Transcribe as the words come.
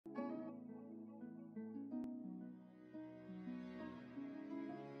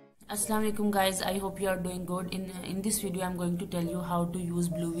Assalamu alaikum guys, I hope you are doing good. In this video I'm going to tell you how to use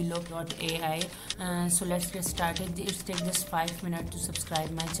bluewillow.ai. So let's get started. It takes just 5 minutes to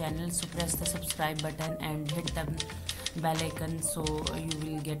subscribe my channel, so press the subscribe button and hit the bell icon so you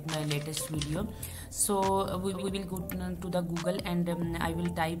will get my latest video. So we will go to the Google and I will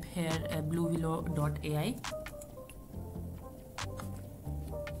type here bluewillow.ai.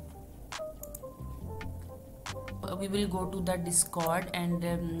 We will go to the Discord and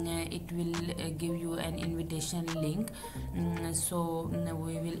it will give you an invitation link, so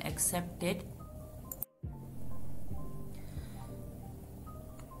we will accept it.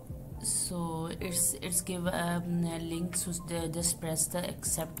 So it's give a link, so just press the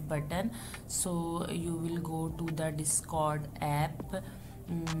accept button. So you will go to the Discord app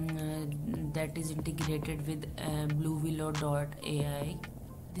that is integrated with bluewillow.ai.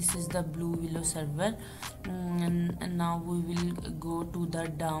 This is the Blue Willow server, and now we will go to the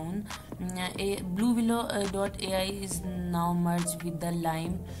down. Bluewillow.ai is now merged with the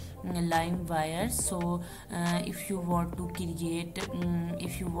limewire. So if you want to create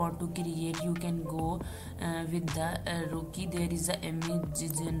you can go with the rookie. There is a image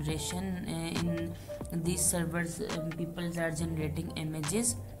generation in these servers. People are generating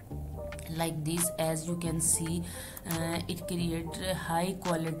images like this. As you can see, it creates high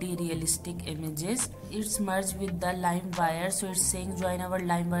quality realistic images. It's merged with the limewire, so it's saying join our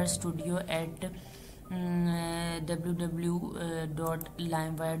limewirestudio at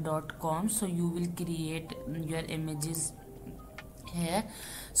www.limewire.com. so you will create your images here.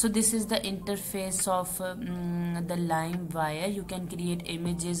 So this is the interface of the LimeWire. You can create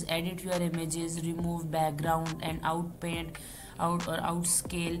images, edit your images, remove background and outpaint out or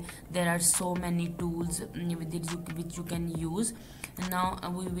outscale. There are so many tools which you can use. Now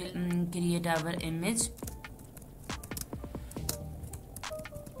we will create our image.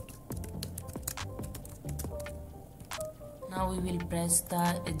 Now we will press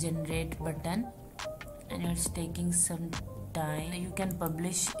the generate button and it's taking some time. You can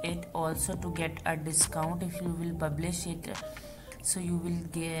publish it also to get a discount. If you will publish it, so you will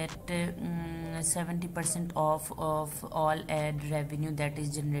get 70% off of all ad revenue that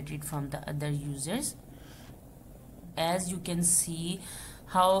is generated from the other users. As you can see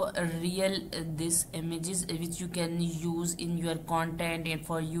how real this image is, which you can use in your content and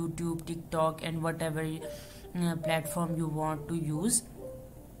for YouTube, TikTok and whatever platform you want to use.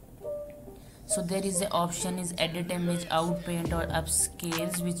 So there is an option is edit image, outpaint or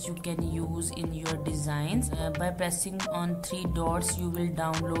upscales, which you can use in your designs. By pressing on 3 dots you will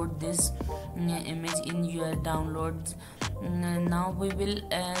download this image in your downloads. Now we will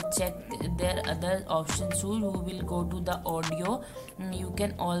check their other options too. We will go to the audio. You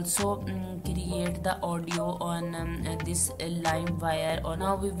can also create the audio on this LimeWire. Or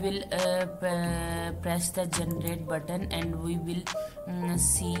now we will press the generate button and we will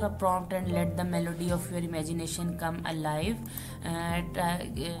see a prompt and let the melody of your imagination come alive.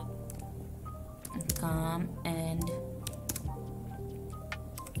 Calm and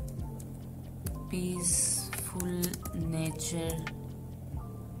peaceful nature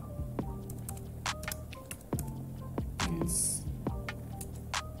instrumental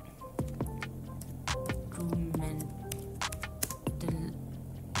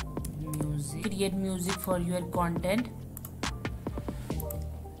music. Create music for your content.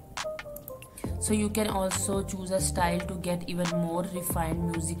 So you can also choose a style to get even more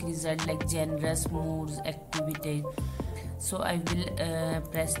refined music result, like genres, moods, activities. So I will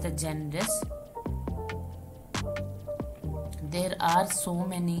press the genres. There are so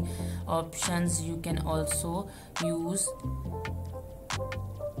many options you can also use.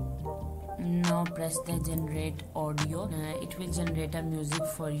 Now press the generate audio. It will generate a music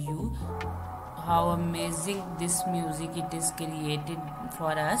for you. How amazing this music it is created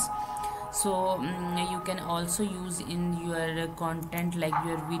for us. So you can also use in your content like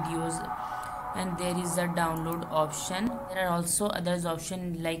your videos, and there is a download option. There are also others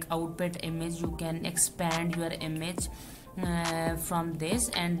option like output image. You can expand your image from this,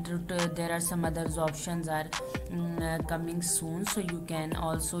 and there are some others options are coming soon, so you can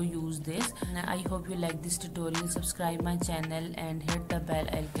also use this. I hope you like this tutorial. Subscribe my channel and hit the bell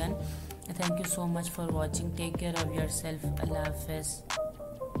icon. Thank you so much for watching. Take care of yourself. Allah Hafiz.